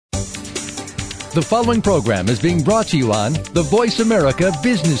The following program is being brought to you on the Voice America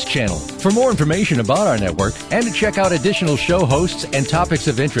Business Channel. For more information about our network and to check out additional show hosts and topics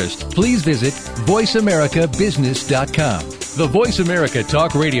of interest, please visit voiceamericabusiness.com. The Voice America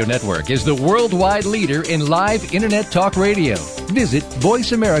Talk Radio Network is the worldwide leader in live Internet talk radio. Visit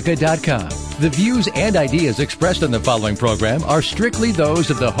voiceamerica.com. The views and ideas expressed on the following program are strictly those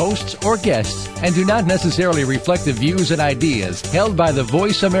of the hosts or guests and do not necessarily reflect the views and ideas held by the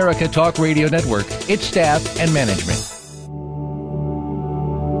Voice America Talk Radio Network, its staff, and management.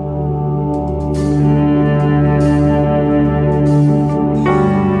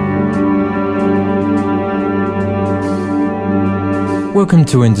 Welcome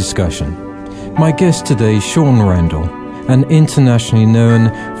to In Discussion. My guest today, Shawn Randall, an internationally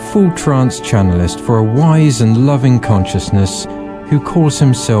known full trance channelist for a wise and loving consciousness who calls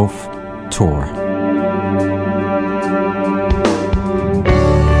himself Torah.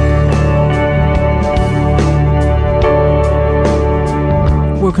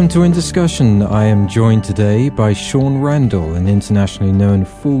 Welcome to In Discussion. I am joined today by Shawn Randall, an internationally known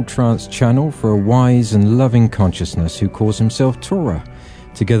full trance channel for a wise and loving consciousness who calls himself Torah.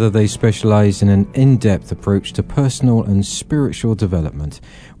 Together they specialize in an in-depth approach to personal and spiritual development,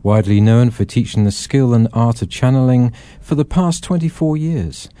 widely known for teaching the skill and art of channeling for the past 24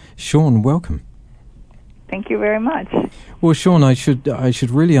 years. Shawn, welcome. Thank you very much. Well, Shawn, I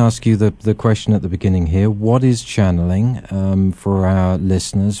should really ask you the question at the beginning here. What is channeling for our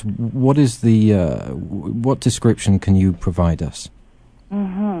listeners? What is what description can you provide us?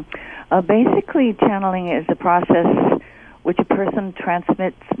 Basically, channeling is a process which a person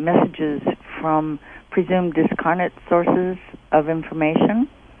transmits messages from presumed discarnate sources of information,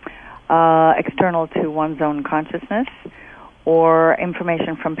 external to one's own consciousness, or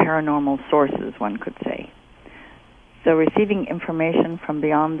information from paranormal sources, one could say. So receiving information from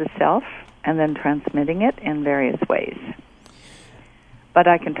beyond the self and then transmitting it in various ways. But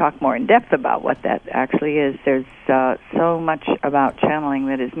I can talk more in depth about what that actually is. There's so much about channeling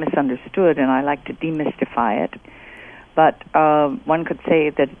that is misunderstood, and I like to demystify it. But one could say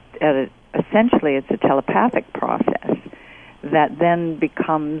that essentially it's a telepathic process that then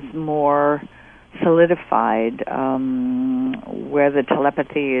becomes more solidified, where the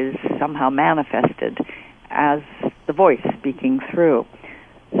telepathy is somehow manifested as the voice speaking through.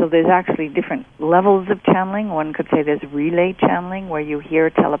 So there's actually different levels of channeling. One could say there's relay channeling, where you hear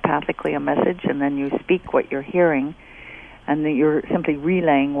telepathically a message and then you speak what you're hearing, and then you're simply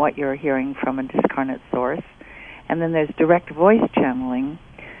relaying what you're hearing from a discarnate source. And then there's direct voice channeling,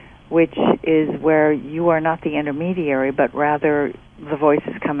 which is where you are not the intermediary, but rather the voice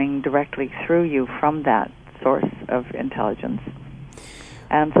is coming directly through you from that source of intelligence.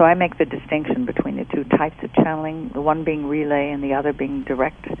 And so I make the distinction between the two types of channeling, the one being relay and the other being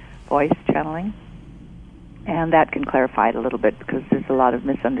direct voice channeling. And that can clarify it a little bit because there's a lot of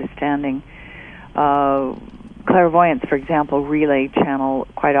misunderstanding. Clairvoyants, for example, relay channel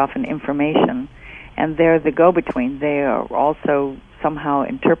quite often information, and they're the go-between. They are also somehow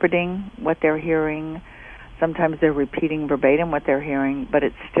interpreting what they're hearing. Sometimes they're repeating verbatim what they're hearing, but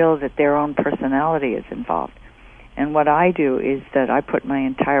it's still that their own personality is involved. And what I do is that I put my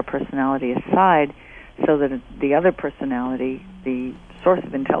entire personality aside so that the other personality, the source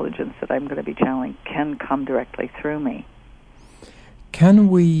of intelligence that I'm going to be channeling, can come directly through me. Can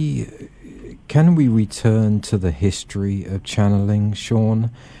we return to the history of channeling, Shawn?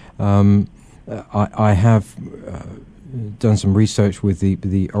 I have done some research with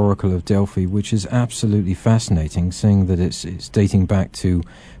the Oracle of Delphi, which is absolutely fascinating, seeing that it's dating back to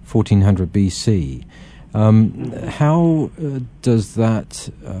 1400 BC. How does that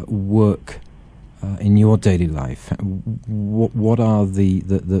work in your daily life? What are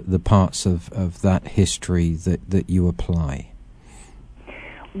the parts of that history that you apply?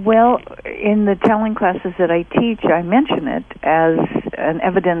 Well, in the channeling classes that I teach, I mention it as an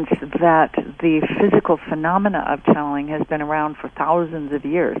evidence that the physical phenomena of channeling has been around for thousands of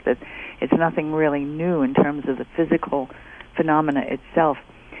years, that it's nothing really new in terms of the physical phenomena itself.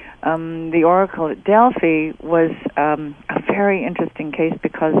 The Oracle at Delphi was a very interesting case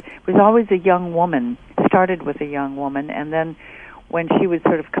because it was always a young woman, started with a young woman, and then when she would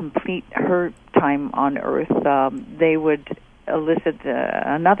sort of complete her time on Earth, they would elicit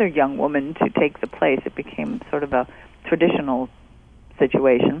another young woman to take the place. It became sort of a traditional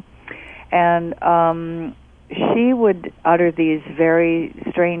situation. And she would utter these very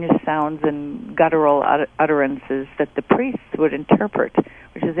strange sounds and guttural utterances that the priests would interpret,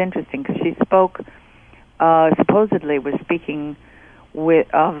 which is interesting because she spoke, supposedly was speaking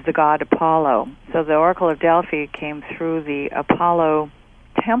of the god Apollo. So the Oracle of Delphi came through the Apollo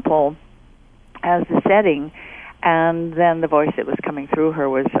temple as the setting, and then the voice that was coming through her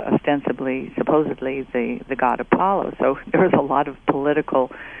was ostensibly, supposedly, the god Apollo. So there was a lot of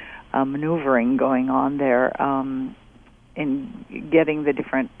political maneuvering going on there in getting the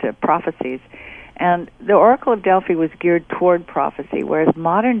different prophecies. And the Oracle of Delphi was geared toward prophecy, whereas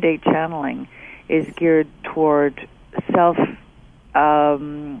modern-day channeling is geared toward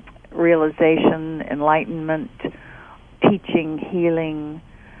self-realization, enlightenment, teaching, healing,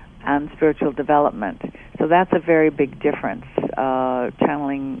 and spiritual development. So that's a very big difference.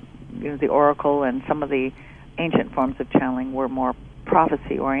 Channeling, the Oracle and some of the ancient forms of channeling were more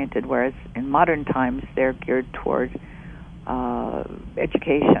prophecy-oriented, whereas in modern times they're geared toward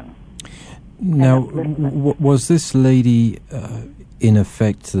education. Now, was this lady, in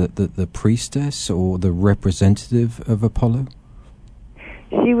effect, the priestess or the representative of Apollo?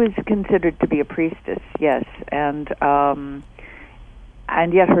 She was considered to be a priestess, yes, and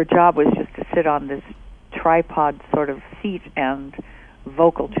yet her job was just to sit on this tripod sort of seat and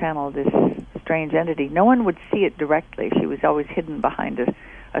vocal channel this strange entity. No one would see it directly. She was always hidden behind a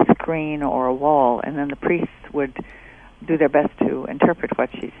screen or a wall, and then the priests would do their best to interpret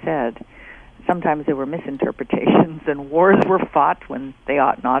what she said. Sometimes there were misinterpretations, and wars were fought when they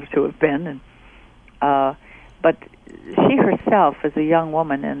ought not to have been. But she herself, as a young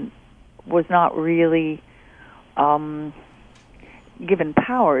woman, and was not really given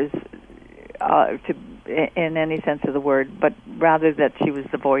powers in any sense of the word, but rather that she was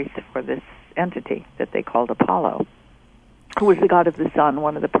the voice for this entity that they called Apollo, who was the god of the sun,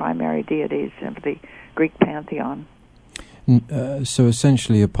 one of the primary deities of the Greek pantheon. So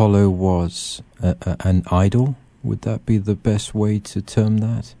essentially Apollo was an idol? Would that be the best way to term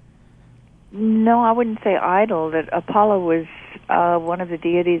that? No, I wouldn't say idol. That Apollo was one of the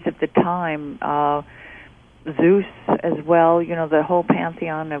deities of the time. Zeus as well. The whole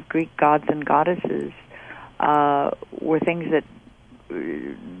pantheon of Greek gods and goddesses were things that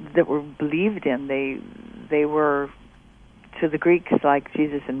were believed in. They were, to the Greeks, like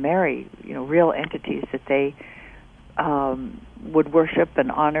Jesus and Mary, real entities that they would worship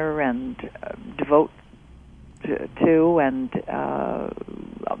and honor and devote to and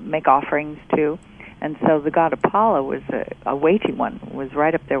make offerings to. And so the god Apollo was a weighty one, was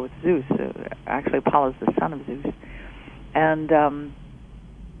right up there with Zeus. Actually, Apollo's the son of Zeus. And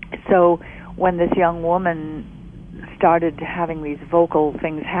so when this young woman started having these vocal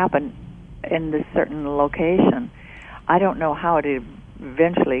things happen in this certain location, I don't know how it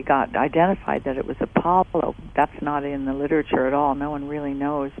eventually got identified that it was Apollo. That's not in the literature at all. No one really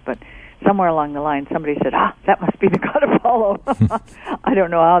knows. But somewhere along the line, somebody said, that must be the god Apollo. I don't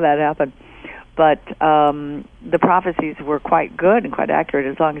know how that happened. But the prophecies were quite good and quite accurate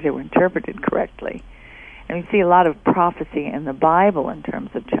as long as they were interpreted correctly. And we see a lot of prophecy in the Bible in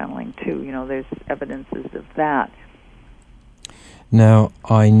terms of channeling, too. There's evidences of that. Now,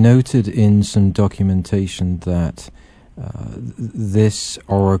 I noted in some documentation that this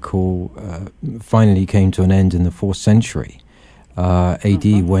oracle finally came to an end in the 4th century AD,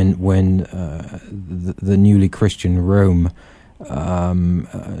 when the newly Christian Rome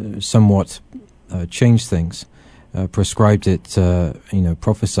somewhat changed things, prescribed it,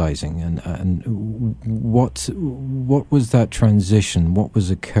 prophesizing, and what was that transition? What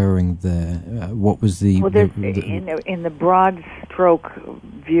was occurring there? What was the? Well, in the broad stroke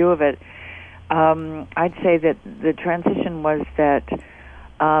view of it, I'd say that the transition was that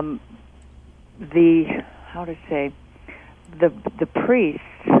the priests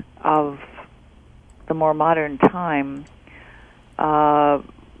of the more modern time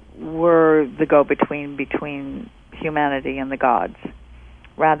were the go-between between humanity and the gods,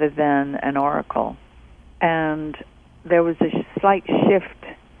 rather than an oracle. And there was a slight shift,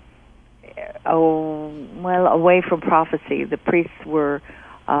 away from prophecy. The priests were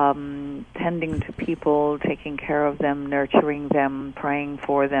tending to people, taking care of them, nurturing them, praying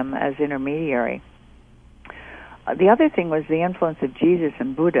for them as intermediary. The other thing was the influence of Jesus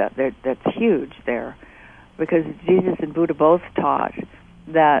and Buddha. That's huge there, because Jesus and Buddha both taught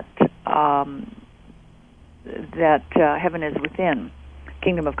that heaven is within,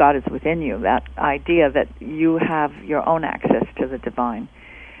 kingdom of God is within you. That idea that you have your own access to the divine,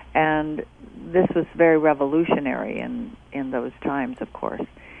 and this was very revolutionary in those times, of course.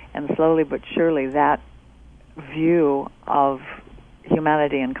 And slowly but surely, that view of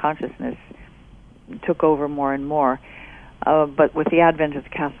humanity and consciousness took over more and more. But with the advent of the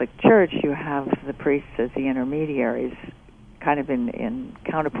Catholic Church, you have the priests as the intermediaries, kind of in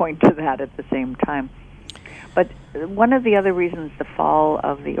counterpoint to that at the same time. But one of the other reasons the fall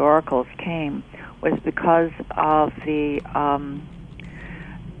of the oracles came was because of the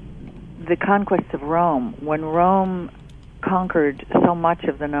the conquest of Rome. When Rome conquered so much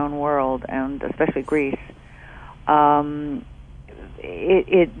of the known world, and especially Greece,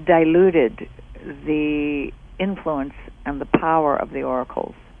 it diluted the influence and the power of the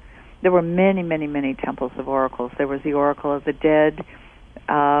oracles. There were many, many, many temples of oracles. There was the Oracle of the Dead,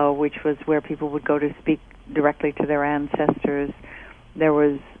 which was where people would go to speak directly to their ancestors. There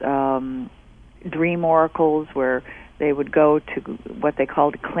was dream oracles, where they would go to what they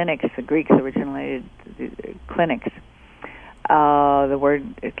called clinics. The Greeks originated clinics. The word,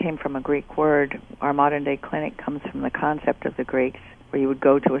 it came from a Greek word. Our modern-day clinic comes from the concept of the Greeks, where you would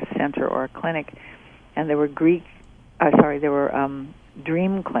go to a center or a clinic, and there were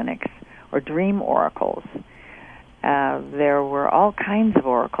dream clinics or dream oracles. There were all kinds of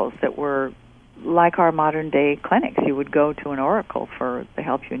oracles that were like our modern-day clinics. You would go to an oracle for the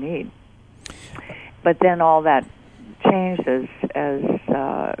help you need. But then all that changed as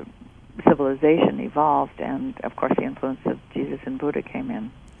civilization evolved, and of course the influence of Jesus and Buddha came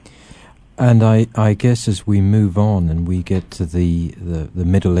in. And I guess as we move on and we get to the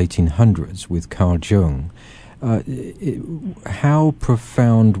middle 1800s with Carl Jung, how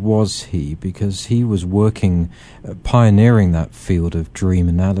profound was he? Because he was pioneering that field of dream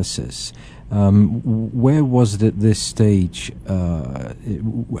analysis. Where was it at this stage? How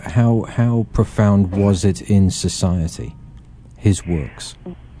profound was it in society, his works?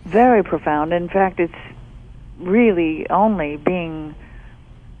 Very profound. In fact, it's really only being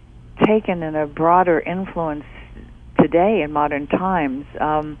taken in a broader influence today in modern times.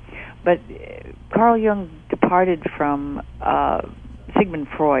 But Carl Jung departed from Sigmund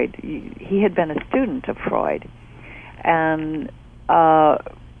Freud. He had been a student of Freud. And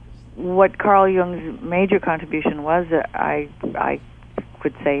what Carl Jung's major contribution was, I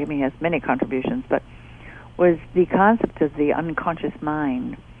could say, he has many contributions, but was the concept of the unconscious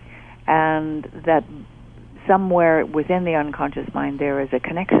mind, and that somewhere within the unconscious mind there is a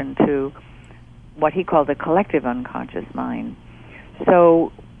connection to what he called the collective unconscious mind.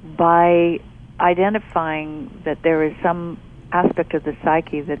 So by identifying that there is some aspect of the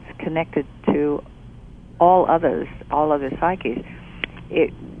psyche that's connected to all other psyches,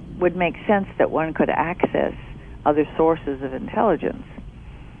 it would make sense that one could access other sources of intelligence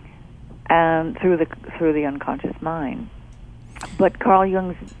and through the unconscious mind. But Carl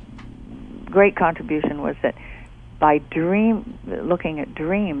Jung's great contribution was that by looking at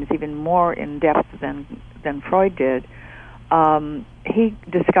dreams even more in depth than Freud did, he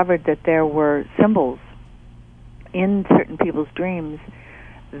discovered that there were symbols in certain people's dreams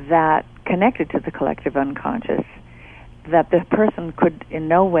that connected to the collective unconscious that the person could in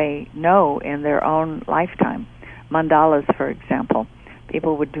no way know in their own lifetime. Mandalas, for example.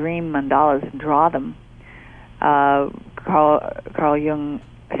 People would dream mandalas and draw them. Carl Jung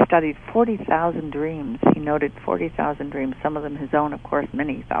studied 40,000 dreams. He noted 40,000 dreams, some of them his own, of course,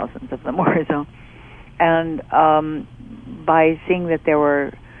 many thousands of them were his own. And by seeing that there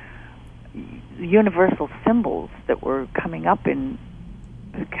were universal symbols that were coming up in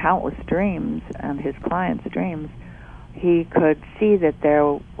countless dreams and his clients' dreams, he could see that there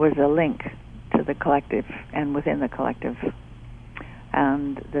was a link to the collective and within the collective,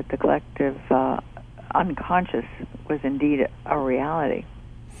 and that the collective unconscious was indeed a reality.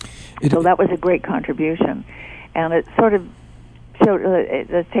 So that was a great contribution. And it sort of showed,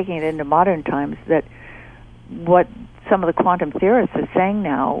 taking it into modern times, that what some of the quantum theorists are saying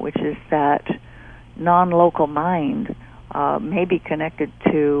now, which is that non-local mind may be connected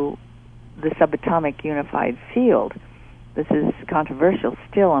to the subatomic unified field. This is controversial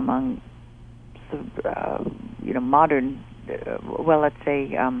still among modern, let's say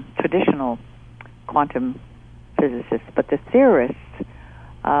traditional quantum physicists. But the theorists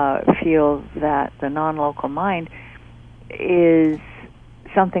feel that the non-local mind is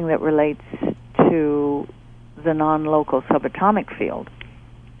something that relates to the non-local subatomic field.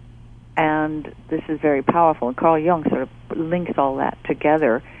 And this is very powerful. And Carl Jung sort of links all that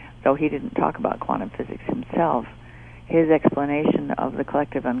together, though he didn't talk about quantum physics himself. His explanation of the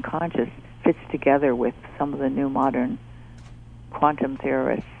collective unconscious fits together with some of the new modern quantum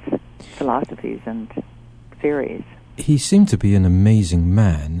theorists' philosophies and theories. He seemed to be an amazing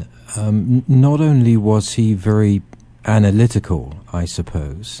man. Not only was he very analytical, I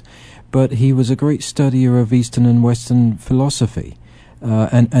suppose, but he was a great studier of Eastern and Western philosophy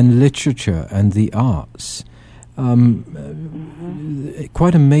and literature and the arts.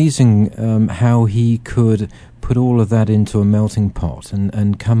 Quite amazing how he could put all of that into a melting pot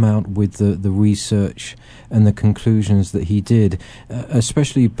and come out with the research and the conclusions that he did,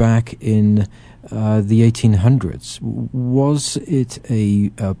 especially back in the 1800s. Was it a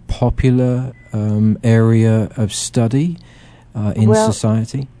popular area of study in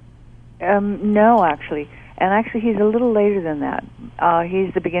society? No, actually. And actually, he's a little later than that.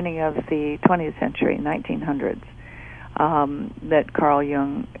 He's the beginning of the 20th century, 1900s, that Carl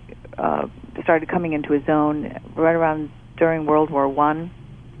Jung started coming into his own right around during World War I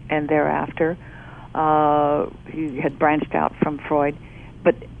and thereafter. He had branched out from Freud.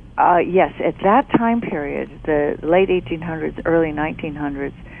 But yes, at that time period, the late 1800s, early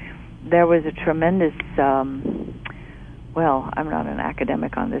 1900s, there was a tremendous, well, I'm not an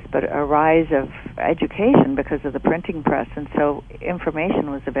academic on this, but a rise of education because of the printing press, and so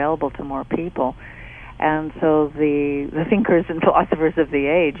information was available to more people. And so the thinkers and philosophers of the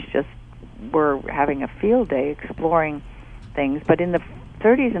age just were having a field day exploring things. But in the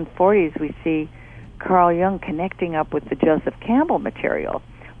 30s and 40s, we see Carl Jung connecting up with the Joseph Campbell material,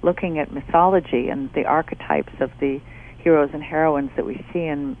 looking at mythology and the archetypes of the heroes and heroines that we see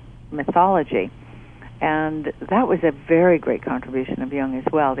in mythology. And that was a very great contribution of Jung as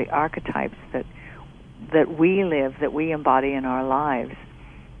well, the archetypes that we live, that we embody in our lives,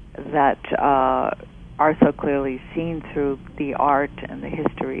 that are so clearly seen through the art and the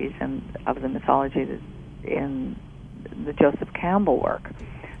histories and of the mythology in the Joseph Campbell work.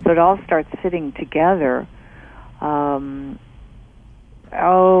 So it all starts fitting together. In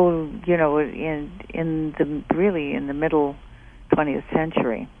the middle 20th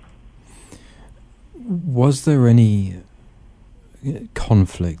century. Was there any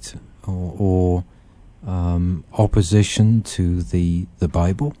conflict or opposition to the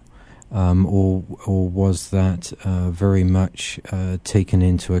Bible, or was that very much taken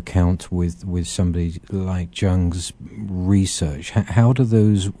into account with somebody like Jung's research? How do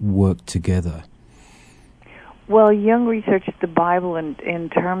those work together? Well, Jung researched the Bible in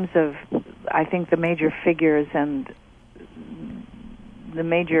terms of, I think, the major figures and the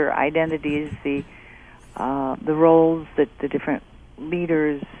major identities, the roles that the different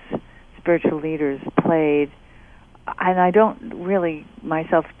leaders, spiritual leaders, played. And I don't really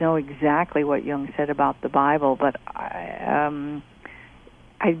myself know exactly what Jung said about the Bible, but I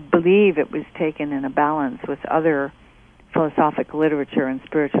believe it was taken in a balance with other philosophic literature and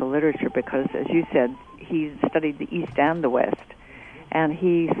spiritual literature, because, as you said, he studied the East and the West, and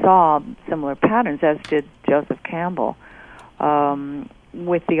he saw similar patterns, as did Joseph Campbell,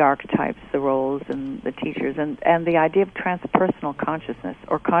 with the archetypes, the roles, and the teachers, and the idea of transpersonal consciousness,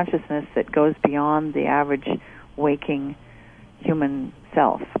 or consciousness that goes beyond the average waking human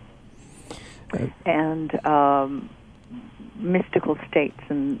self, and mystical states,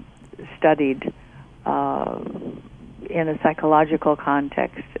 and studied in a psychological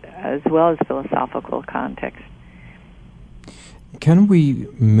context as well as philosophical context. Can we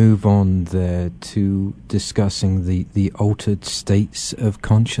move on there to discussing the altered states of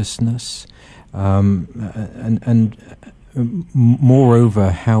consciousness, and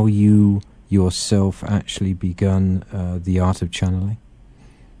moreover, how you yourself actually begun the art of channeling?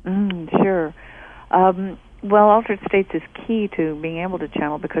 Sure. Well, altered states is key to being able to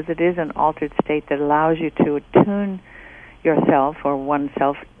channel, because it is an altered state that allows you to attune yourself or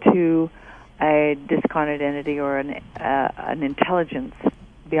oneself to a discarnate entity or an intelligence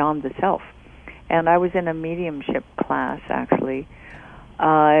beyond the self. And I was in a mediumship class, actually,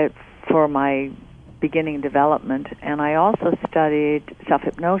 for my beginning development, and I also studied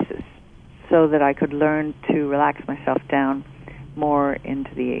self-hypnosis so that I could learn to relax myself down more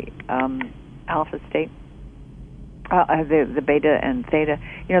into the alpha state, the beta and theta.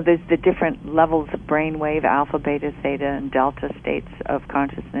 There's the different levels of brainwave, alpha, beta, theta, and delta states of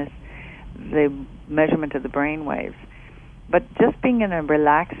consciousness, the measurement of the brain waves. But just being in a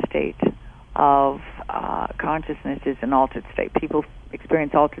relaxed state of consciousness is an altered state. People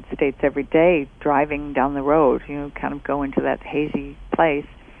experience altered states every day driving down the road. Kind of go into that hazy place.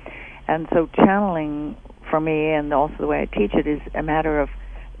 And so channeling, for me, and also the way I teach it, is a matter of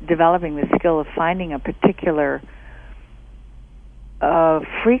developing the skill of finding a particular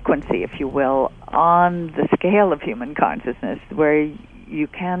frequency, if you will, on the scale of human consciousness, where you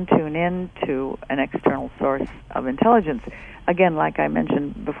can tune in to an external source of intelligence. Again, like I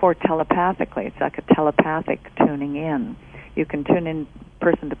mentioned before, telepathically. It's like a telepathic tuning in. You can tune in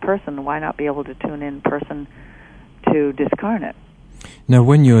person to person. Why not be able to tune in person to discarnate? Now,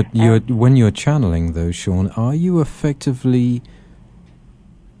 when you're channeling, though, Shawn, are you effectively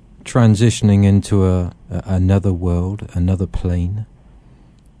transitioning into another world, another plane?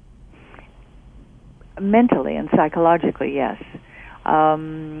 Mentally and psychologically, yes.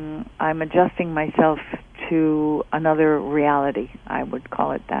 I'm adjusting myself to another reality. I would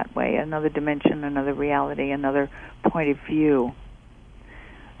call it that way. Another dimension, another reality, another point of view.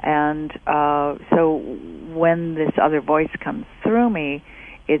 And so when this other voice comes through me,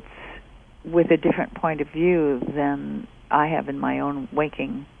 it's with a different point of view than I have in my own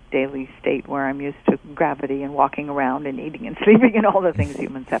waking daily state, where I'm used to gravity and walking around and eating and sleeping and all the things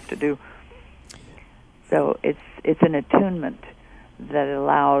humans have to do. So it's an attunement that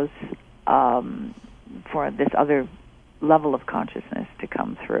allows for this other level of consciousness to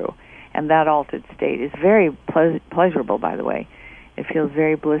come through. And that altered state is very pleasurable, by the way. It feels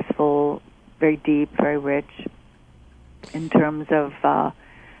very blissful, very deep, very rich. In terms of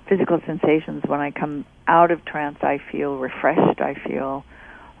physical sensations, when I come out of trance, I feel refreshed, I feel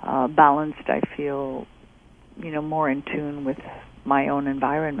balanced, I feel, more in tune with my own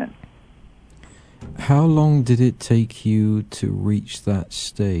environment. How long did it take you to reach that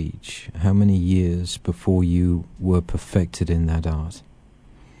stage? How many years before you were perfected in that art?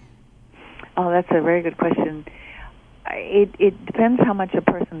 Oh, that's a very good question. It depends how much a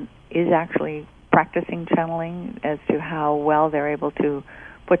person is actually practicing channeling as to how well they're able to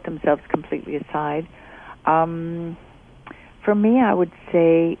put themselves completely aside. For me, I would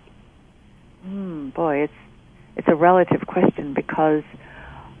say, it's a relative question, because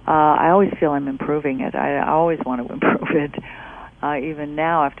I always feel I'm improving it. I always want to improve it, even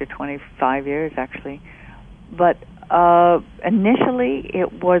now after 25 years, actually. But initially,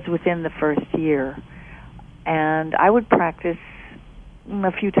 it was within the first year. And I would practice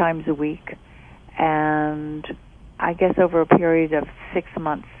a few times a week. And I guess over a period of 6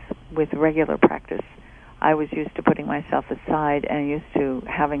 months with regular practice, I was used to putting myself aside and used to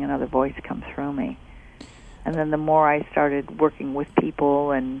having another voice come through me. And then the more I started working with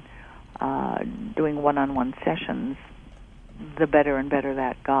people and doing one-on-one sessions, the better and better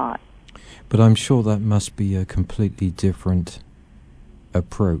that got. But I'm sure that must be a completely different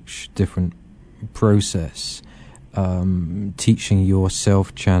approach, different process, teaching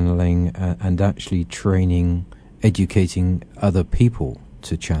yourself channeling and actually training, educating other people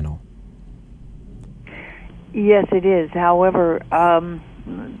to channel. Yes, it is. However,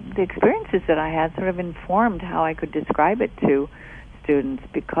 the experiences that I had sort of informed how I could describe it to students,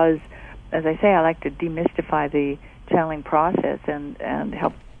 because, as I say, I like to demystify the channeling process and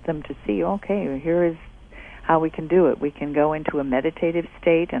help them to see, okay, here is how we can do it. We can go into a meditative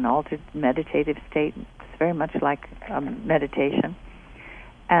state, an altered meditative state. It's very much like meditation.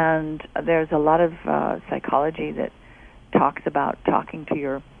 And there's a lot of psychology that talks about talking to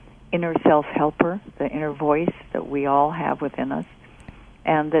your inner self-helper, the inner voice that we all have within us,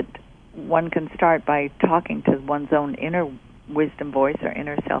 and that one can start by talking to one's own inner wisdom voice or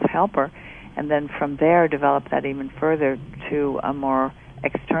inner self-helper, and then from there develop that even further to a more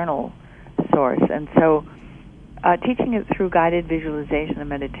external source. And so teaching it through guided visualization and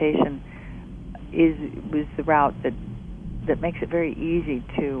meditation was the route that makes it very easy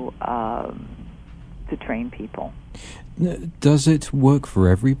to train people. Does it work for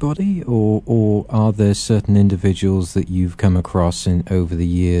everybody, or are there certain individuals that you've come across over the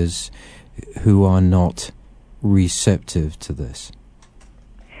years who are not receptive to this?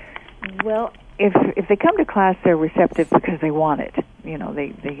 Well, if they come to class, they're receptive because they want it.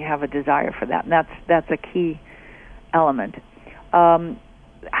 They have a desire for that, and that's a key element.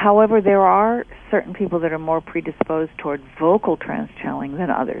 However, there are certain people that are more predisposed toward vocal trance channeling than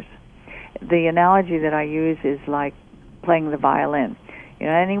others. The analogy that I use is like playing the violin.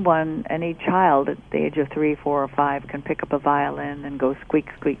 Any child at the age of 3, 4, or 5 can pick up a violin and go squeak,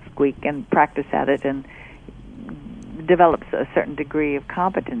 squeak, squeak, and practice at it and develops a certain degree of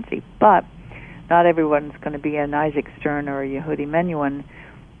competency. But not everyone's going to be an Isaac Stern or a Yehudi Menuhin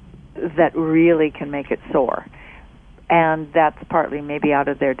that really can make it soar. And that's partly maybe out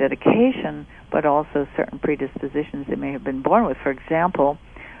of their dedication, but also certain predispositions they may have been born with. For example,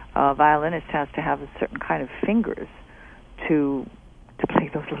 a violinist has to have a certain kind of fingers to play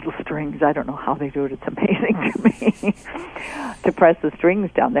those little strings. I don't know how they do it. It's amazing to me. To press the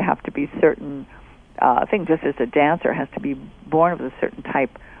strings down, there have to be certain things. Just as a dancer has to be born with a certain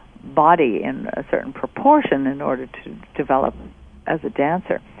type body in a certain proportion in order to develop as a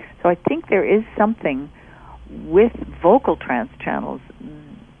dancer. So I think there is something with vocal trance channels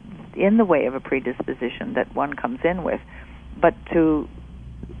in the way of a predisposition that one comes in with, but to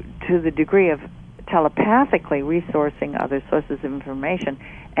the degree of telepathically resourcing other sources of information,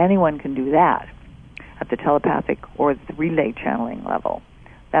 anyone can do that at the telepathic or the relay channeling level.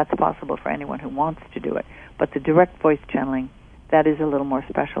 That's possible for anyone who wants to do it. But the direct voice channeling, that is a little more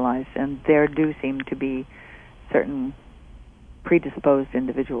specialized, and there do seem to be certain predisposed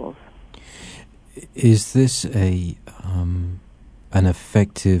individuals. Is this an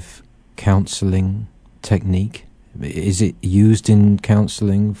effective counseling technique? Is it used in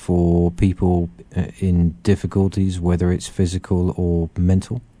counseling for people in difficulties, whether it's physical or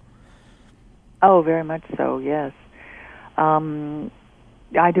mental? Oh, very much so, yes.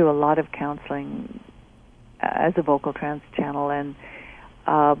 I do a lot of counseling as a vocal trance channel, and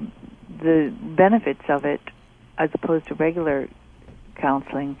the benefits of it, as opposed to regular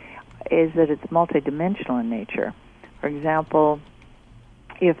counseling, is that it's multidimensional in nature. For example,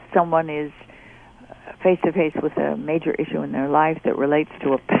 if someone is face-to-face with a major issue in their life that relates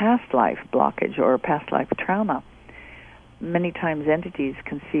to a past life blockage or a past life trauma, many times entities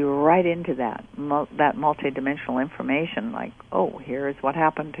can see right into that multidimensional information, like, oh, here's what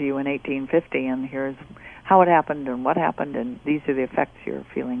happened to you in 1850, and here's how it happened and what happened, and these are the effects you're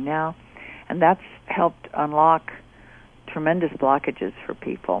feeling now. And that's helped unlock tremendous blockages for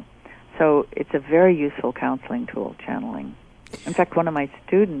people. So it's a very useful counseling tool, channeling. In fact, one of my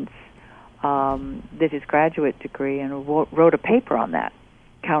students did his graduate degree and wrote a paper on that,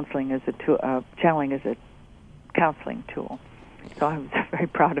 channeling as a counseling tool. So I was very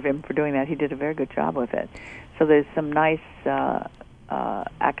proud of him for doing that. He did a very good job with it. So there's some nice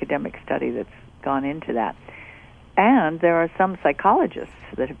academic study that's gone into that. And there are some psychologists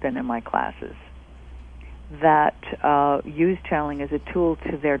that have been in my classes that use channeling as a tool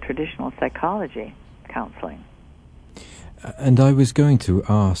to their traditional psychology counseling. And I was going to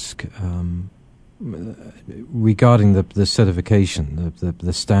ask, regarding the certification,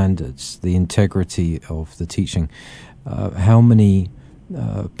 the standards, the integrity of the teaching, how many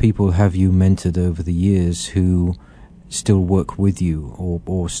people have you mentored over the years who still work with you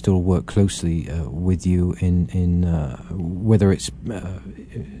or still work closely with you in whether it's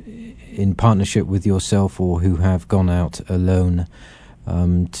in partnership with yourself or who have gone out alone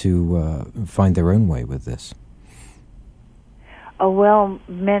to find their own way with this? Oh, well,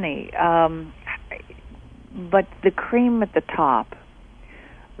 many. But the cream at the top,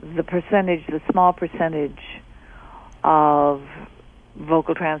 the small percentage of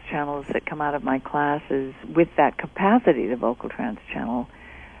vocal trance channels that come out of my classes with that capacity to vocal trance channel,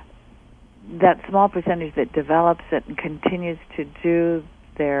 that small percentage that develops it and continues to do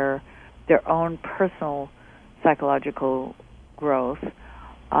their own personal psychological growth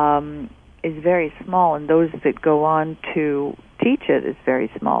is very small, and those that go on to teach it is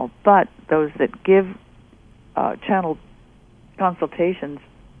very small. But those that give channel consultations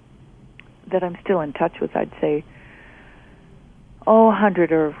that I'm still in touch with, I'd say,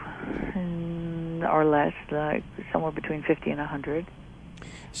 100 or less, like somewhere between 50 and 100.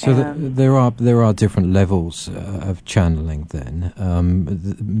 So there are different levels of channeling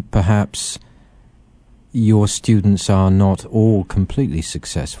then. Perhaps your students are not all completely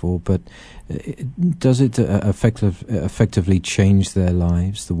successful, but does it effectively change their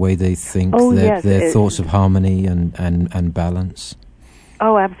lives, the way they think, their thoughts of harmony and balance?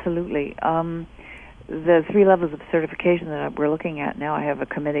 Oh, absolutely. The 3 levels of certification that we're looking at now, I have a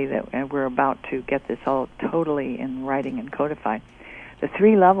committee and we're about to get this all totally in writing and codified. The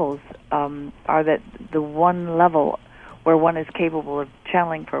 3 levels are that the one level where one is capable of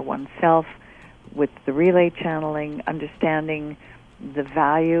channeling for oneself with the relay channeling, understanding the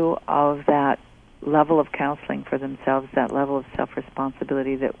value of that level of counseling for themselves, that level of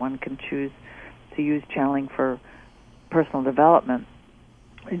self-responsibility that one can choose to use channeling for personal development,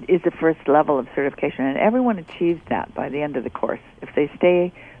 is the first level of certification. And everyone achieves that by the end of the course. If they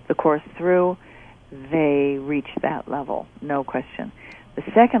stay the course through, they reach that level, no question. The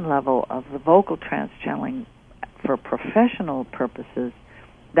second level of the vocal trance channeling for professional purposes,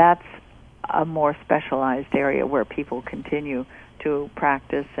 that's a more specialized area where people continue to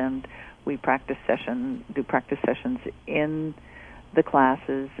practice, and we do practice sessions in the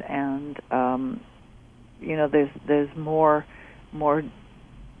classes, and there's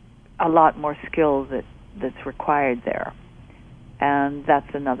a lot more skill that's required there, and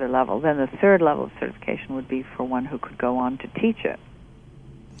that's another level. Then the third level of certification would be for one who could go on to teach it.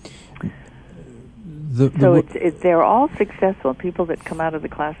 They're all successful. People that come out of the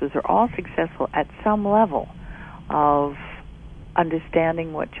classes are all successful at some level of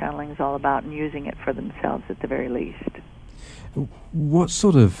understanding what channeling is all about and using it for themselves at the very least. What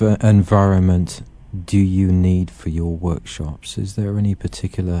sort of environment do you need for your workshops? Is there any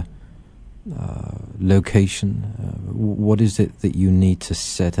particular location? What is it that you need to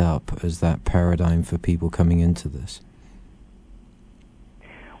set up as that paradigm for people coming into this?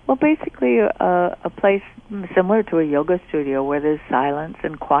 Well, basically a place similar to a yoga studio where there's silence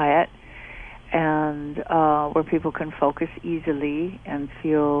and quiet, and where people can focus easily and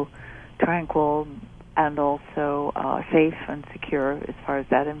feel tranquil and also safe and secure as far as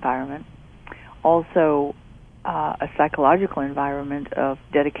that environment. Also, a psychological environment of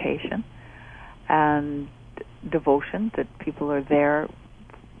dedication and devotion, that people are there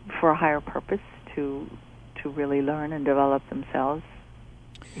for a higher purpose to really learn and develop themselves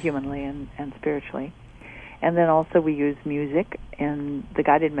humanly and spiritually. And then also we use music in the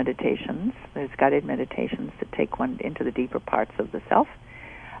guided meditations. There's guided meditations that take one into the deeper parts of the self,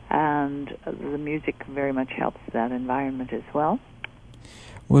 and the music very much helps that environment as well.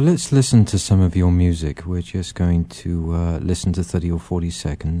 Well, let's listen to some of your music. We're just going to listen to 30 or 40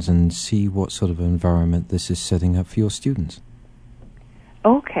 seconds and see what sort of environment this is setting up for your students.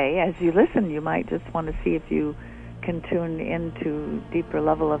 Okay, as you listen, you might just want to see if you can tune into deeper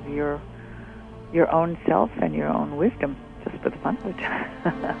level of your own self and your own wisdom, just for the fun of it.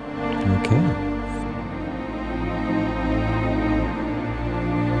 Okay.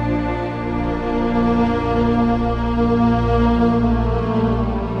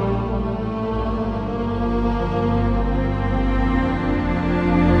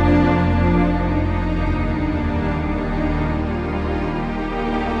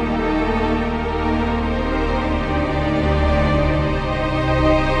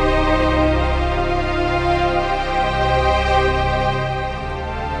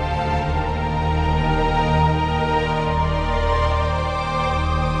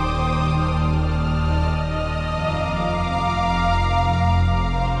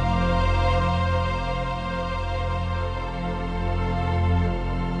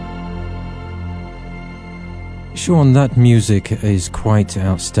 Shawn, that music is quite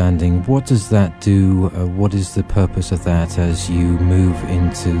outstanding. What does that do? What is the purpose of that as you move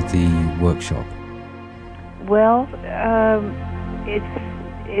into the workshop? Well,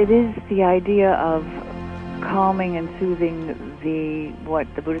 it is the idea of calming and soothing what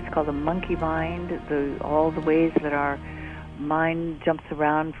the Buddhists call the monkey mind, all the ways that our mind jumps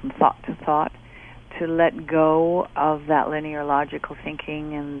around from thought to thought, to let go of that linear logical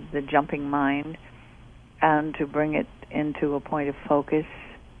thinking and the jumping mind, and to bring it into a point of focus,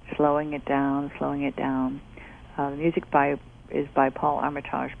 slowing it down. The music is by Paul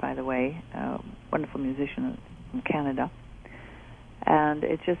Armitage, by the way, a wonderful musician from Canada. And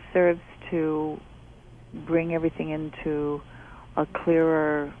it just serves to bring everything into a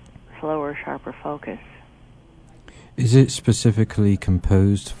clearer, slower, sharper focus. Is it specifically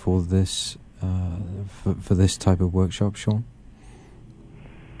composed for this for this type of workshop, Shawn?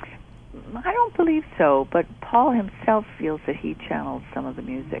 I don't believe so, but Paul himself feels that he channeled some of the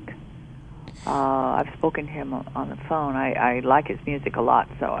music. I've spoken to him on the phone. I like his music a lot,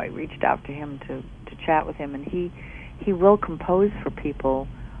 so I reached out to him to chat with him, and he will compose for people,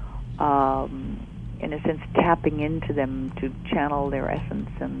 in a sense, tapping into them to channel their essence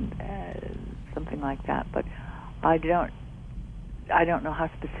and something like that. But I don't know how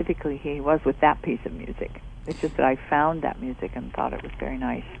specifically he was with that piece of music. It's just that I found that music and thought it was very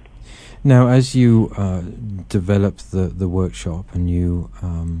nice. Now, as you developed the workshop and you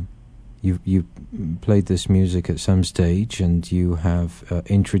played this music at some stage and you have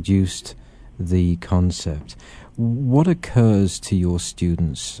introduced the concept, what occurs to your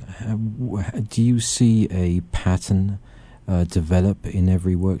students? Do you see a pattern develop in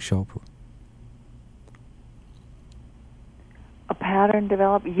every workshop? A pattern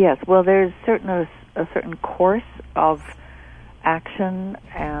develop? Yes. Well, there's a certain course of action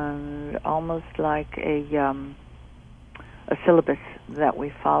and almost like a syllabus that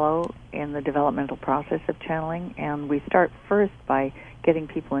we follow in the developmental process of channeling, and we start first by getting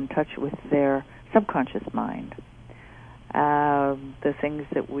people in touch with their subconscious mind, the things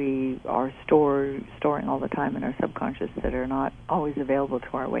that we are storing all the time in our subconscious that are not always available to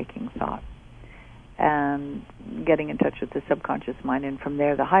our waking thought, and getting in touch with the subconscious mind, and from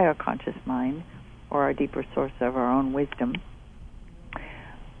there the higher conscious mind, or our deeper source of our own wisdom.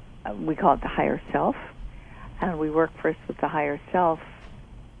 We call it the higher self, and we work first with the higher self,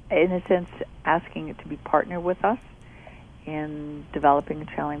 in a sense asking it to be partner with us in developing the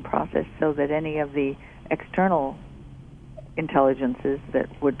channeling process, so that any of the external intelligences that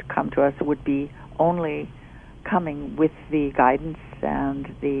would come to us would be only coming with the guidance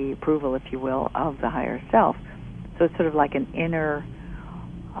and the approval, if you will, of the higher self. So it's sort of like an inner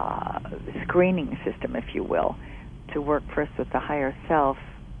screening system, if you will, to work first with the higher self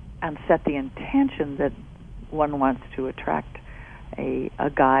and set the intention that one wants to attract a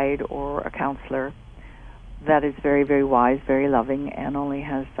guide or a counselor that is very, very wise, very loving, and only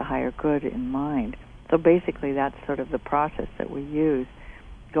has the higher good in mind. So basically that's sort of the process that we use,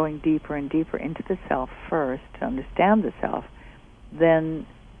 going deeper and deeper into the self first to understand the self, then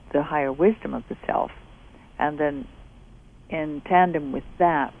the higher wisdom of the self, and then in tandem with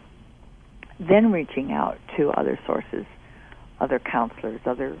that, then reaching out to other sources, other counselors,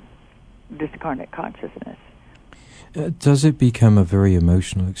 other discarnate consciousness. Does it become a very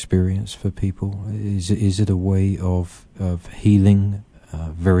emotional experience for people? Is it a way of healing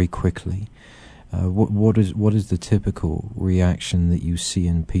very quickly? What is the typical reaction that you see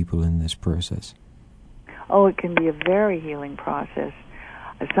in people in this process? Oh, it can be a very healing process.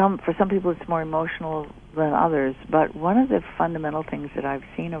 For some people it's more emotional than others, but one of the fundamental things that I've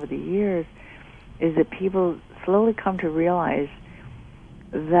seen over the years is that people slowly come to realize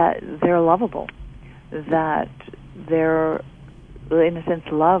that they're lovable, that they're, in a sense,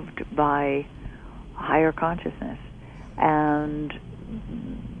 loved by higher consciousness. And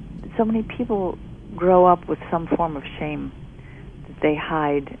so many people grow up with some form of shame that they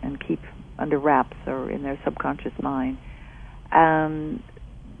hide and keep under wraps or in their subconscious mind. And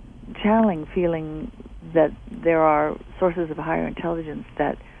channeling, feeling that there are sources of higher intelligence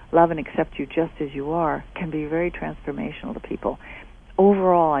that love and accept you just as you are, can be very transformational to people.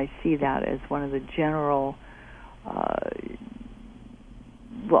 Overall, I see that as one of the general,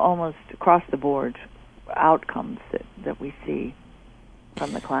 almost across the board outcomes that we see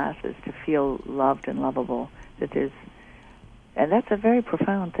from the classes, to feel loved and lovable. And that's a very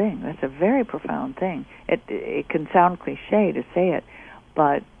profound thing. That's a very profound thing. It can sound cliche to say it,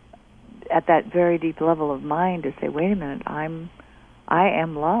 but at that very deep level of mind, to say, wait a minute, I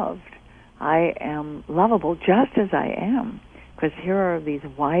am loved. I am lovable just as I am, because here are these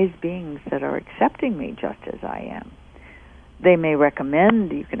wise beings that are accepting me just as I am. They may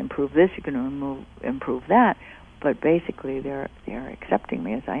recommend, you can improve this, you can improve that, but basically they're accepting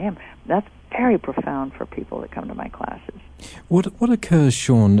me as I am. That's very profound for people that come to my classes. What occurs,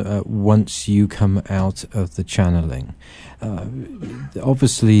 Shawn, once you come out of the channeling?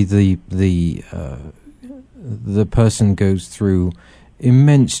 Obviously, the person goes through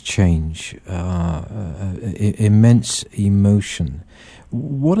immense change, immense emotion.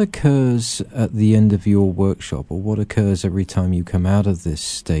 What occurs at the end of your workshop, or what occurs every time you come out of this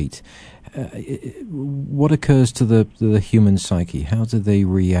state? What occurs to the human psyche? How do they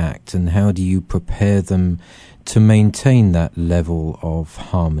react, and how do you prepare them to maintain that level of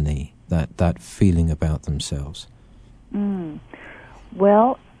harmony, that feeling about themselves?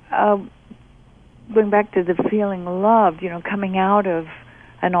 Well, going back to the feeling loved, coming out of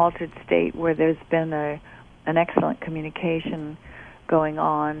an altered state where there's been an excellent communication going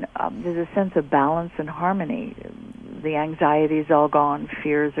on, there's a sense of balance and harmony. The anxiety is all gone,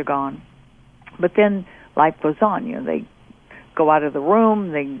 fears are gone. But then life goes on. They go out of the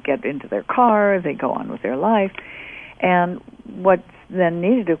room, they get into their car, they go on with their life. And what's then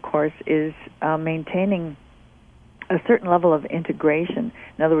needed, of course, is maintaining a certain level of integration.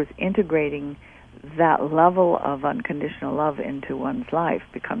 In other words, integrating that level of unconditional love into one's life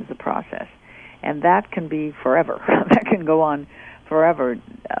becomes the process. And that can be forever. That can go on forever,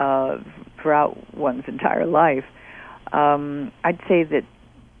 throughout one's entire life. I'd say that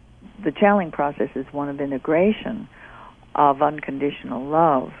the channeling process is one of integration of unconditional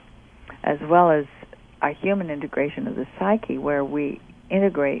love, as well as a human integration of the psyche, where we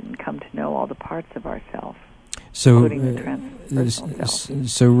integrate and come to know all the parts of ourselves, including the transpersonal self.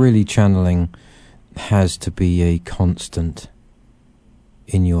 So really channeling has to be a constant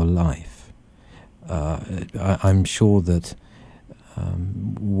in your life. I'm sure that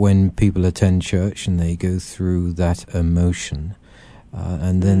when people attend church and they go through that emotion,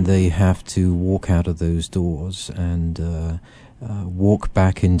 and then they have to walk out of those doors and walk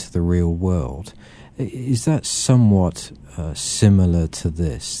back into the real world. Is that somewhat similar to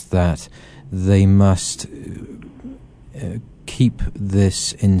this, that they must keep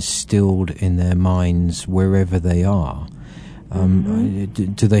this instilled in their minds wherever they are?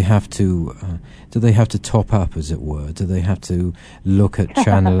 Do they have to top up, as it were? Do they have to look at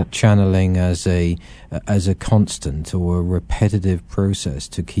channeling as a constant or a repetitive process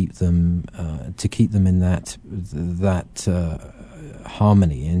to keep them in that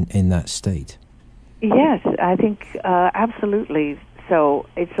harmony, in that state? Yes, I think absolutely. So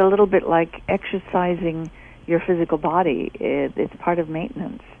it's a little bit like exercising your physical body. It's part of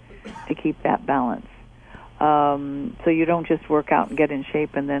maintenance to keep that balance. So you don't just work out and get in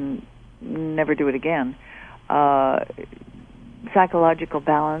shape and then never do it again. Psychological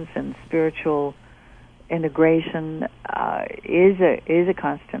balance and spiritual integration is a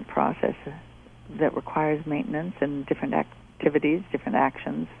constant process that requires maintenance and different activities, different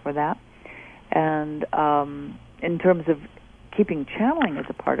actions for that. And in terms of keeping channeling as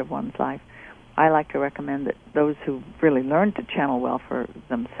a part of one's life, I like to recommend that those who really learn to channel well for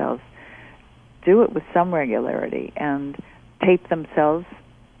themselves do it with some regularity and tape themselves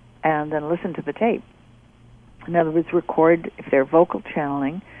and then listen to the tape. In other words, record, if they're vocal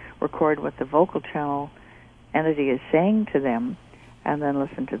channeling, record what the vocal channel entity is saying to them and then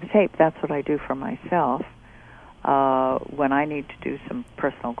listen to the tape. That's what I do for myself when I need to do some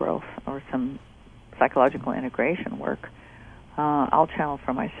personal growth or some psychological integration work. I'll channel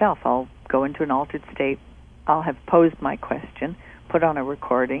for myself. I'll go into an altered state. I'll have posed my question, put on a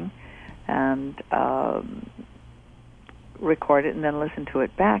recording, and record it, and then listen to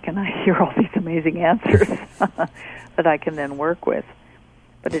it back, and I hear all these amazing answers that I can then work with.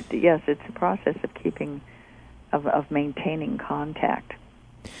 But yes, it's a process of of maintaining contact.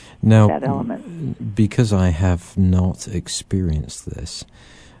 Now, that element. Because I have not experienced this,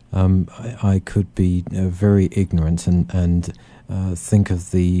 I could be very ignorant and think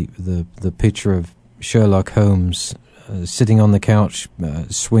of the picture of Sherlock Holmes sitting on the couch,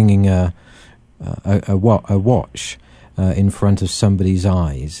 swinging a watch in front of somebody's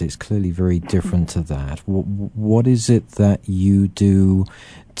eyes. It's clearly very different to that. What is it that you do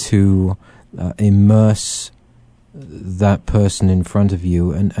to immerse that person in front of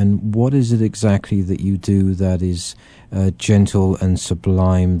you, and what is it exactly that you do that is gentle and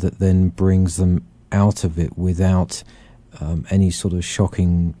sublime that then brings them out of it without any sort of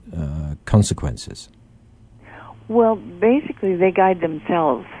shocking consequences? Well, basically, they guide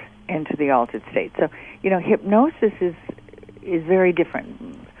themselves into the altered state. So, hypnosis is very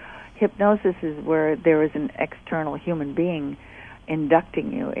different. Hypnosis is where there is an external human being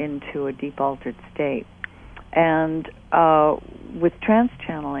inducting you into a deep altered state. And with trance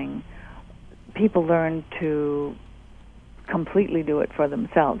channeling, people learn to completely do it for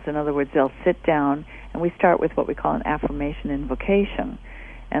themselves. In other words, they'll sit down, and we start with what we call an affirmation invocation.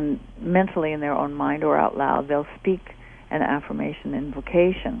 And mentally in their own mind or out loud, they'll speak an affirmation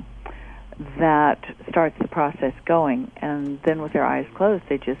invocation that starts the process going. And then with their eyes closed,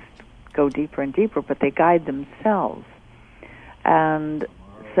 they just go deeper and deeper, but they guide themselves. And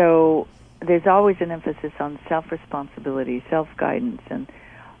so there's always an emphasis on self-responsibility, self-guidance, and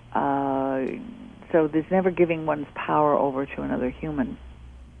so there's never giving one's power over to another human,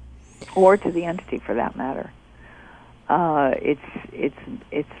 or to the entity for that matter.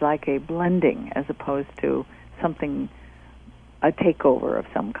 It's like a blending as opposed to a takeover of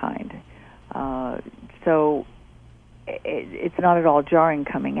some kind. So it's not at all jarring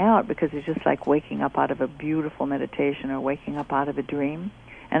coming out, because it's just like waking up out of a beautiful meditation or waking up out of a dream.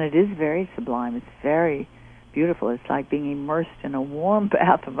 And it is very sublime. It's very beautiful. It's like being immersed in a warm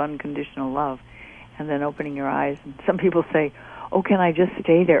bath of unconditional love and then opening your eyes. And some people say, oh, can I just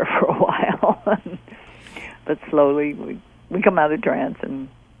stay there for a while? But slowly we come out of trance and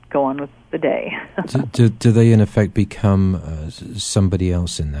go on with the day. do they, in effect, become somebody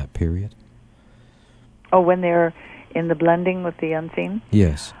else in that period? Oh, when they're in the blending with the unseen?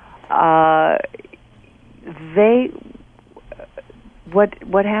 Yes.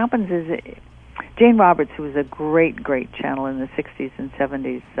 What happens is, Jane Roberts, who was a great channel in the 60s and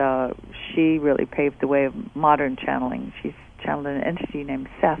 70s, she really paved the way of modern channeling. She's channeled an entity named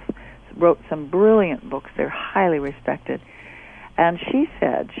Seth, wrote some brilliant books. They're highly respected. And she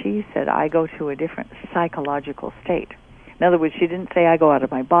said, I go to a different psychological state. In other words, she didn't say I go out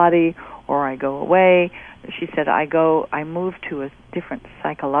of my body or I go away. She said I move to a different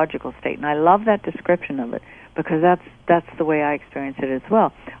psychological state. And I love that description of it, because that's the way I experience it as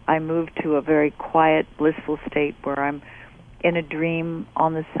well. I move to a very quiet, blissful state where I'm in a dream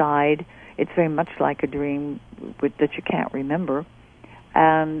on the side. It's very much like a dream that you can't remember.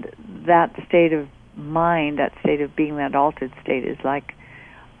 And that state of mind, that state of being, that altered state, is like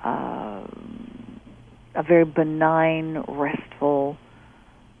a very benign, restful,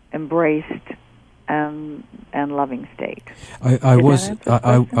 embraced, and loving state. I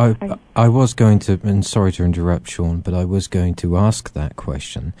was going to, and sorry to interrupt, Shawn, but I was going to ask that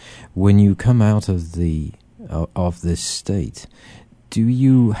question. When you come out of this state, do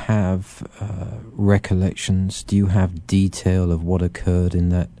you have recollections? Do you have detail of what occurred in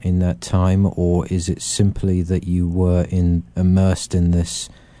that time, or is it simply that you were immersed in this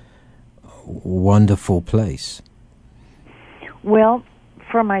wonderful place? Well,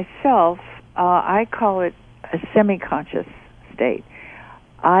 for myself, I call it a semi-conscious state.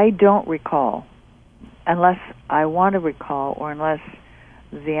 I don't recall unless I want to recall, or unless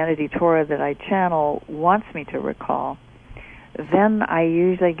the entity Torah that I channel wants me to recall. Then I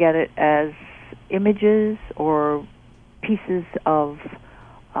usually get it as images or pieces of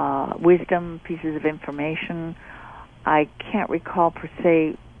wisdom, pieces of information. I can't recall per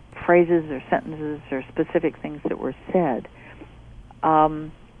se phrases or sentences or specific things that were said.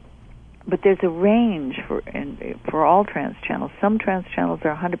 But there's a range for all trance channels. Some trance channels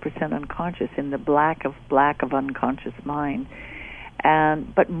are 100% unconscious, in the black of unconscious mind.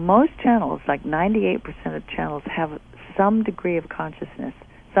 But most channels, like 98% of channels, have some degree of consciousness,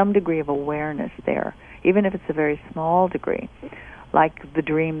 some degree of awareness there, even if it's a very small degree. Like the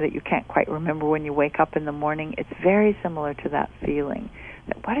dream that you can't quite remember when you wake up in the morning, it's very similar to that feeling.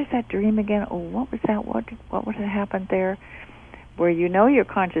 What is that dream again? Oh, what was that? What would have happened there? Where you know your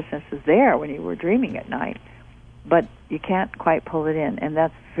consciousness is there when you were dreaming at night, but you can't quite pull it in. And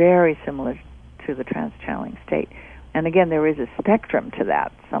that's very similar to the trance channeling state. And again, there is a spectrum to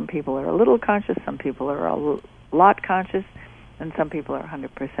that. Some people are a little conscious, some people are a lot conscious, and some people are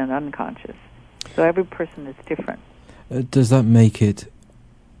 100% unconscious. So every person is different. Does that make it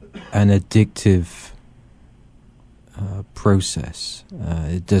an addictive process?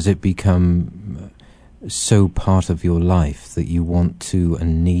 Does it become so part of your life that you want to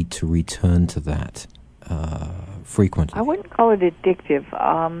and need to return to that frequently? I wouldn't call it addictive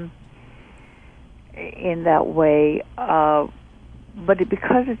in that way, but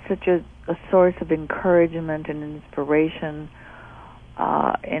because it's such a source of encouragement and inspiration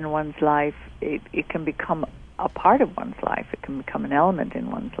in one's life, it can become a part of one's life. It can become an element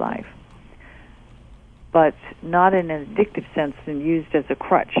in one's life, but not in an addictive sense and used as a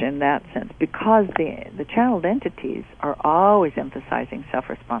crutch in that sense, because the channeled entities are always emphasizing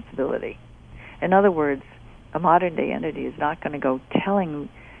self-responsibility. In other words, a modern-day entity is not going to go telling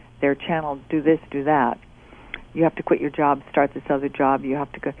their channel, do this, do that. You have to quit your job, start this other job. You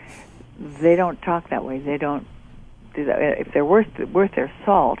have to go. They don't talk that way. They don't do that. If they're worth their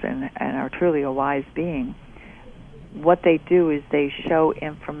salt and are truly a wise being, what they do is they show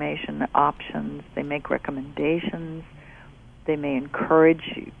information, options, they make recommendations, they may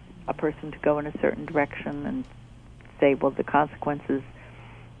encourage a person to go in a certain direction and say, well, the consequences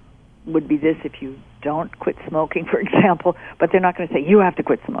would be this if you don't quit smoking, for example, but they're not going to say, you have to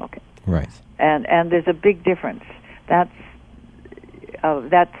quit smoking. Right. And there's a big difference. That's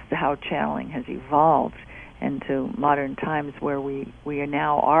how channeling has evolved into modern times, where we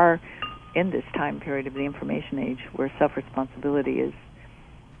now are in this time period of the information age, where self-responsibility is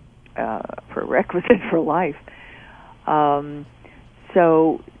prerequisite for life.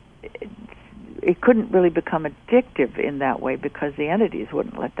 So it couldn't really become addictive in that way, because the entities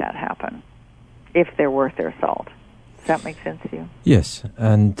wouldn't let that happen if they're worth their salt. Does that make sense to you? Yes,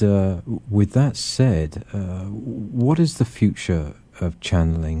 and with that said, what is the future of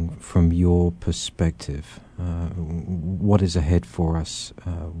channeling from your perspective? What is ahead for us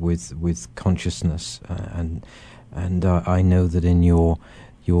with consciousness? And I know that in your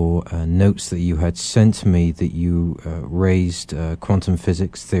notes that you had sent to me, that you raised quantum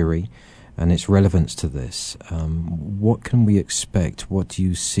physics theory and its relevance to this. What can we expect? What do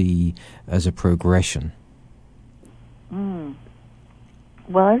you see as a progression?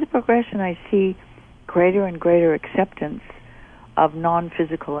 Well, as a progression, I see greater and greater acceptance of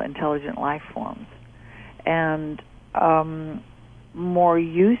non-physical intelligent life forms, and more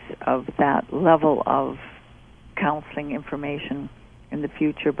use of that level of counseling information in the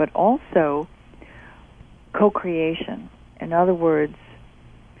future, but also co-creation. In other words,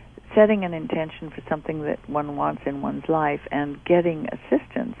 setting an intention for something that one wants in one's life and getting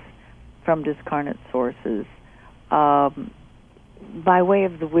assistance from discarnate sources by way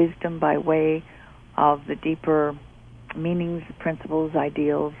of the wisdom, by way of the deeper meanings, principles,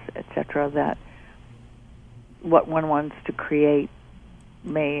 ideals, etc., that what one wants to create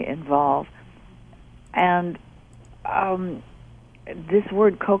may involve. And this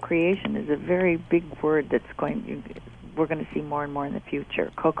word co-creation is a very big word that's we're going to see more and more in the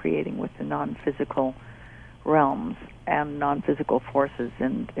future, co-creating with the non-physical realms and non-physical forces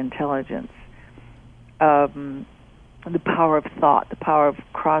and intelligence. The power of thought, the power of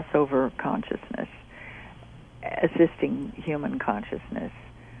crossover consciousness, assisting human consciousness,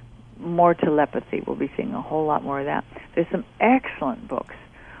 more telepathy. We'll be seeing a whole lot more of that. There's some excellent books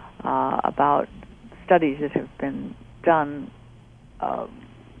about studies that have been done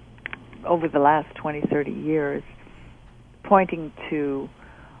over the last 20, 30 years, pointing to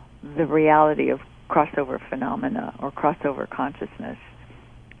the reality of crossover phenomena or crossover consciousness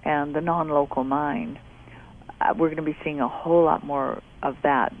and the non-local mind. We're going to be seeing a whole lot more of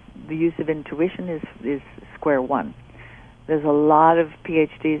that. The use of intuition is square one. There's a lot of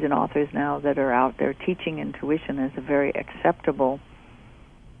PhDs and authors now that are out there teaching intuition as a very acceptable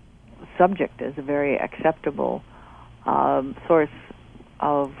subject, as a very acceptable source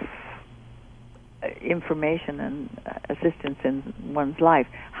of information and assistance in one's life.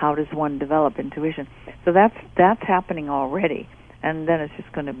 How does one develop intuition? So that's happening already, and then it's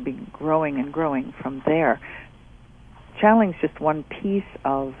just going to be growing and growing from there. Channeling is just one piece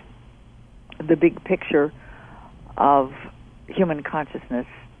of the big picture of human consciousness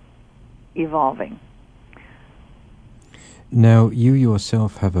evolving. Now, you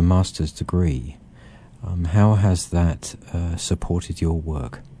yourself have a master's degree. How has that supported your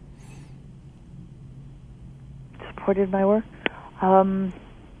work? Supported my work?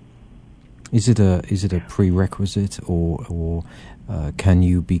 Is it a prerequisite, or can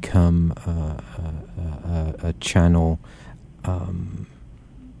you become a channel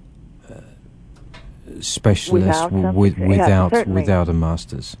specialist without a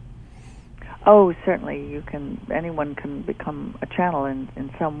master's? Oh, certainly. Anyone can become a channel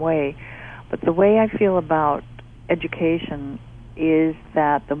in some way. But the way I feel about education is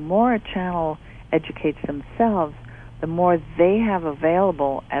that the more a channel educates themselves, the more they have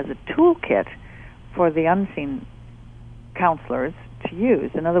available as a toolkit for the unseen counselors to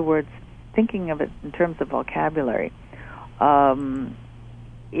use. In other words, thinking of it in terms of vocabulary.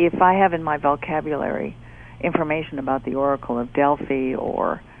 If I have in my vocabulary information about the Oracle of Delphi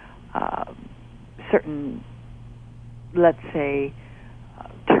or certain, let's say,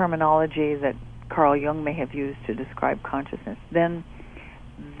 terminology that Carl Jung may have used to describe consciousness, then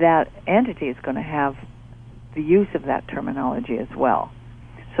that entity is going to have the use of that terminology as well.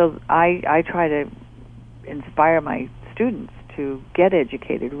 So I try to inspire my students to get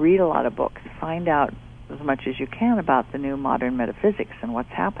educated, read a lot of books, find out as much as you can about the new modern metaphysics and what's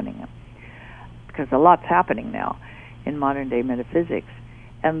happening. Because a lot's happening now in modern-day metaphysics.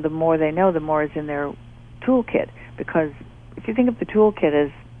 And the more they know, the more is in their toolkit. Because if you think of the toolkit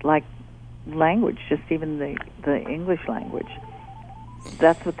as like language, just even the English language,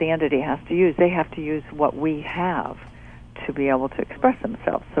 that's what the entity has to use. They have to use what we have to be able to express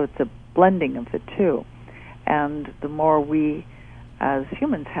themselves. So it's a blending of the two. And the more we, as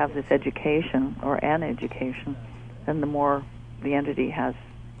humans, have this education, or an education, then the more the entity has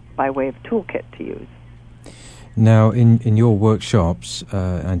by way of toolkit to use. Now, in your workshops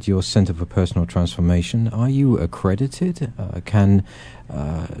and your Center for Personal Transformation, are you accredited? Can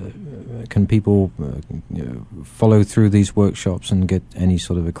people follow through these workshops and get any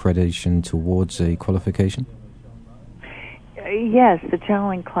sort of accreditation towards a qualification? Yes, the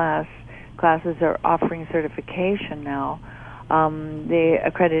channeling classes are offering certification now. The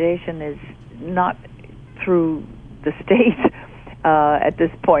accreditation is not through the state at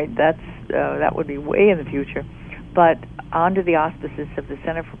this point. That would be way in the future. But under the auspices of the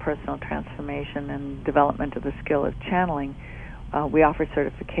Center for Personal Transformation and Development of the Skill of Channeling, we offer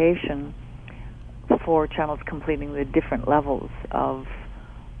certification for channels completing the different levels of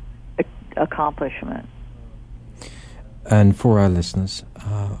accomplishment. And for our listeners,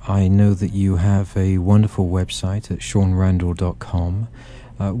 I know that you have a wonderful website at ShawnRandall.com.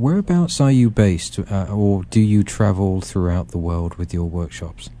 Whereabouts are you based, or do you travel throughout the world with your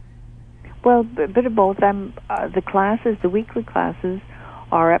workshops? Well, a bit of both. The weekly classes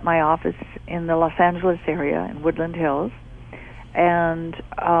are at my office in the Los Angeles area in Woodland Hills. And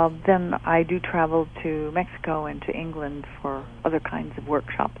then I do travel to Mexico and to England for other kinds of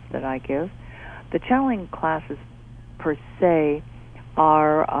workshops that I give. The channeling classes, per se,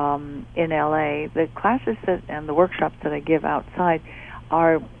 are in L.A. The classes and the workshops that I give outside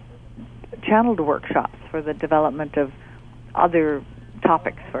are channeled workshops for the development of other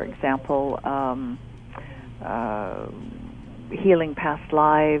topics, for example, healing past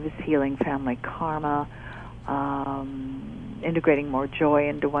lives, healing family karma, integrating more joy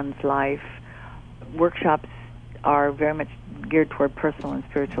into one's life. Workshops are very much geared toward personal and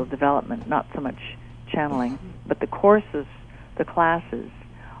spiritual development, not so much channeling. But the courses, the classes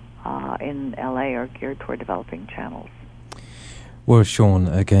in LA are geared toward developing channels. Well, Shawn,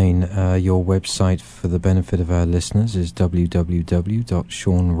 again, your website for the benefit of our listeners is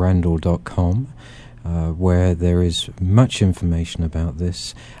www.shawnrandall.com, where there is much information about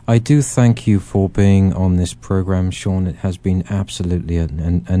this. I do thank you for being on this program, Shawn. It has been absolutely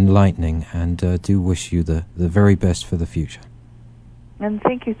enlightening, and do wish you the very best for the future. And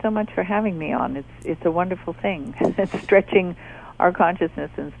thank you so much for having me on. It's a wonderful thing. It's stretching our consciousness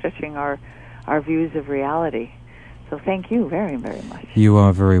and stretching our views of reality. So thank you very, very much. You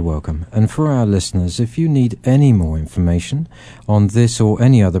are very welcome. And for our listeners, if you need any more information on this or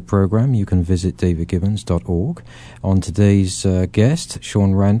any other program, you can visit davidgibbons.org. On today's guest,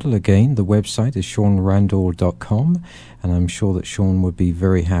 Shawn Randall, again, the website is shawnrandall.com, and I'm sure that Shawn would be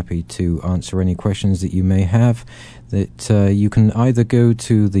very happy to answer any questions that you may have. That you can either go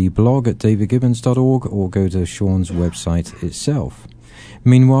to the blog at davidgibbons.org or go to Shawn's website itself.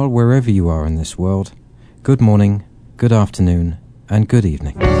 Meanwhile, wherever you are in this world, good morning, good afternoon, and good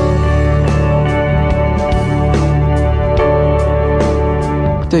evening.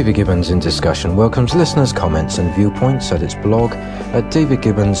 David Gibbons in Discussion welcomes listeners' comments and viewpoints at its blog at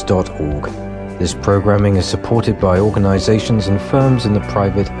davidgibbons.org. This programming is supported by organizations and firms in the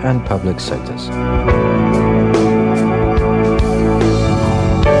private and public sectors.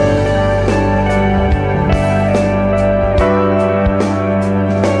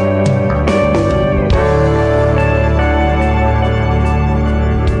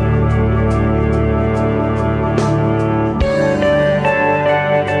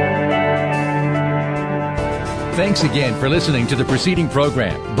 Thanks again for listening to the preceding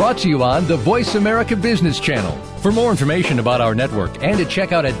program, brought to you on the Voice America Business Channel. For more information about our network and to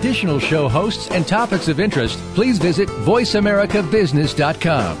check out additional show hosts and topics of interest, please visit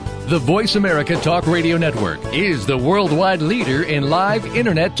voiceamericabusiness.com. The Voice America Talk Radio Network is the worldwide leader in live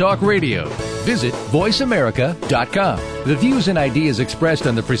Internet talk radio. Visit voiceamerica.com. The views and ideas expressed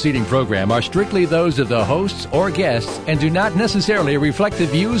on the preceding program are strictly those of the hosts or guests and do not necessarily reflect the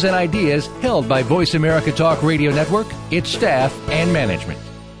views and ideas held by Voice America Talk Radio Network, its staff, and management.